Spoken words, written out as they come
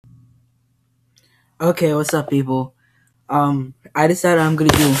Okay, what's up, people? I decided I'm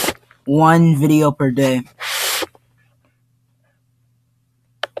gonna do one video per day.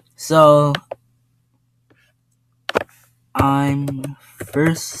 So, I'm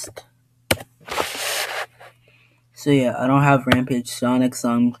first. So yeah, I don't have Rampage Sonic, so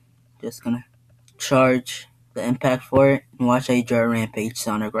I'm just gonna charge the impact for it and watch I draw Rampage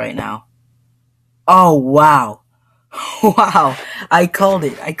Sonic right now. Oh wow, wow! I called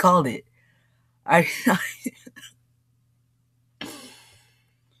it. I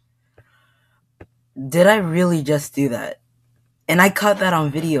did. I really just do that, and I caught that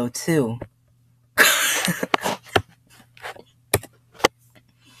on video too.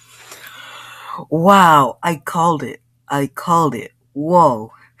 Wow, I called it.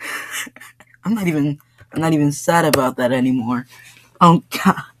 Whoa. I'm not even sad about that anymore. Oh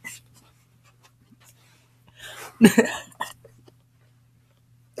god.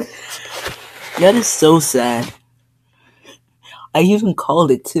 That is so sad. I even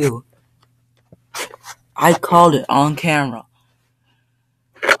called it too. I called it on camera.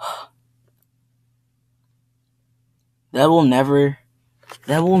 That will never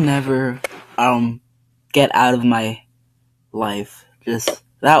get out of my life. Just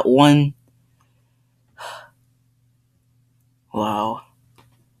that one. Wow.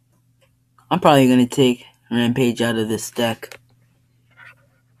 I'm probably gonna take Rampage out of this deck.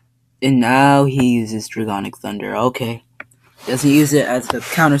 And now he uses Dragonic Thunder. Okay. Doesn't use it as a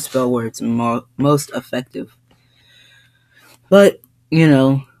counterspell where it's most effective. But,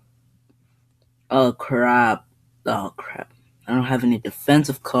 oh crap. I don't have any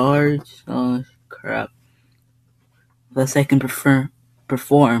defensive cards. Oh crap. Unless I can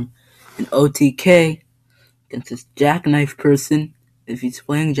perform an OTK against this Jackknife person. If he's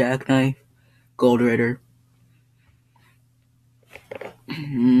playing Jackknife, Gold Ritter.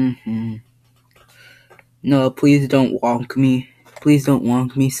 No, please don't wonk me. Please don't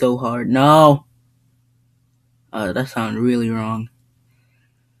wonk me so hard. No! That sounded really wrong.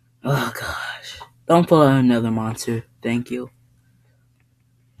 Oh gosh. Don't pull out another monster. Thank you.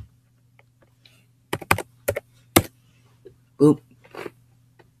 Boop.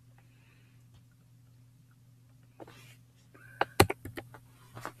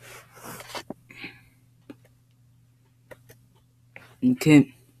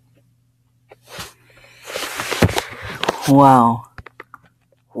 Okay. Wow.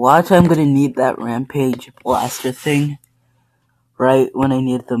 Watch, I'm gonna need that Rampage Blaster thing right when I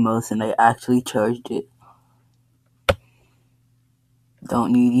need it the most, and I actually charged it.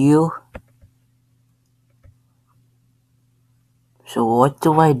 Don't need you. So what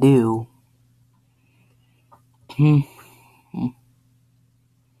do I do? 3,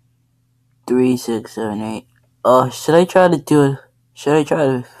 6, 7, 8. Should I try to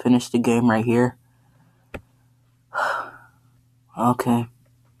finish the game right here? Okay.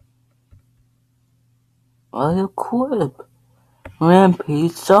 I'll equip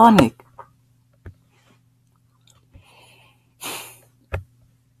Rampage Sonic.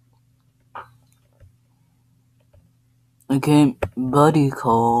 Okay, Buddy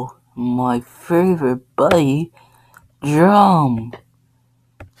Call, my favorite buddy, Drum.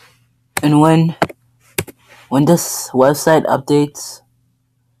 And when this website updates,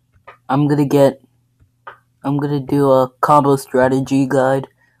 I'm gonna do a combo strategy guide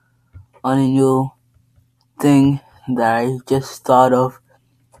on a new thing that I just thought of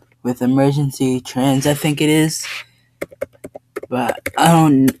with emergency trans, I think it is. But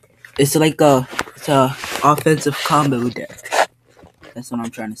it's a offensive combo deck. That's what I'm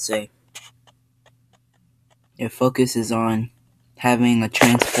trying to say. It focuses on having a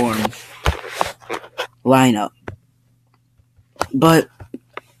transform lineup. But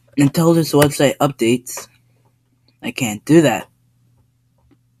until this website updates, I can't do that.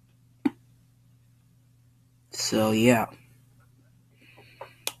 So yeah.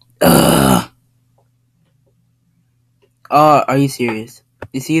 Are you serious?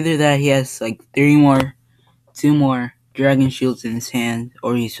 It's either that he has like 2 more Dragon Shields in his hand,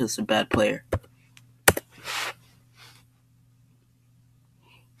 or he's just a bad player.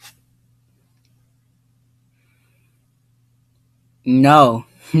 No.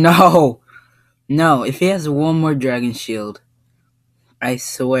 If he has 1 more Dragon Shield, I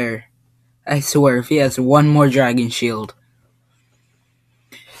swear, if he has 1 more Dragon Shield,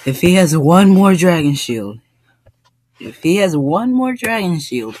 if he has one more Dragon Shield, if he has one more Dragon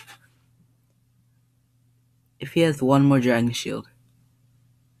Shield,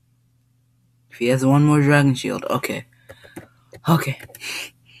 okay.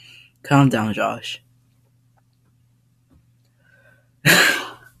 Calm down, Josh.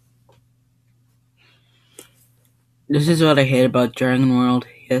 This is what I hate about Dragon World.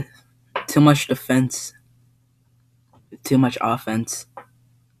 Yeah, too much defense, too much offense.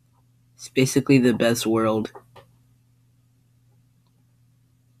 It's basically the best world.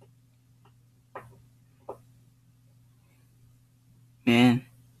 Man.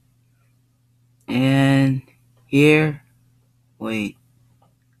 And here, wait.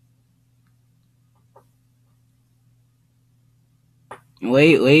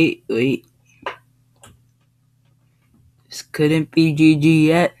 Wait. This couldn't be GG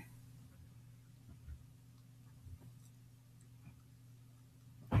yet.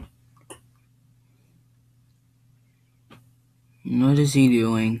 What is he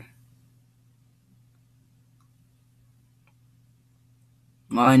doing?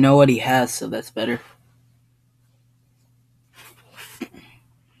 Well, I know what he has, so that's better.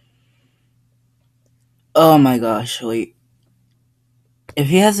 Oh my gosh, wait. If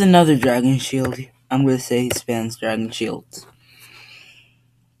he has another Dragon Shield, I'm gonna say he spans Dragon Shields.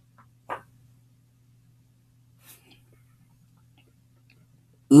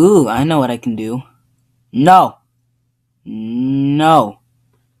 Ooh, I know what I can do. No!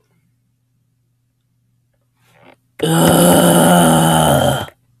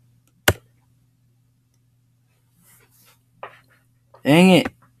 Ugh. Dang it.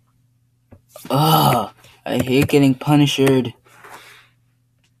 Ugh. I hate getting punished.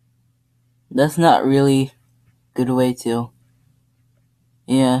 That's not really a good way to.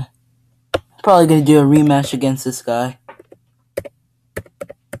 Yeah. Probably gonna do a rematch against this guy.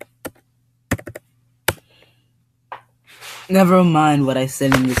 Never mind what I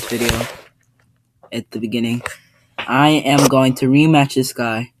said in this video at the beginning. I am going to rematch this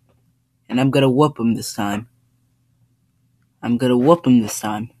guy. And I'm gonna whoop him this time.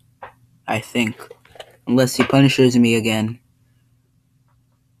 I think. Unless he punishes me again.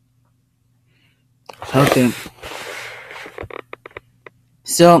 Okay.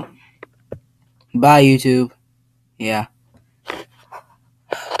 So, bye YouTube. Yeah.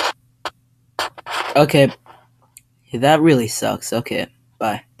 Okay. That really sucks. Okay,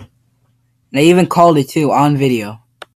 bye. And I even called it too on video.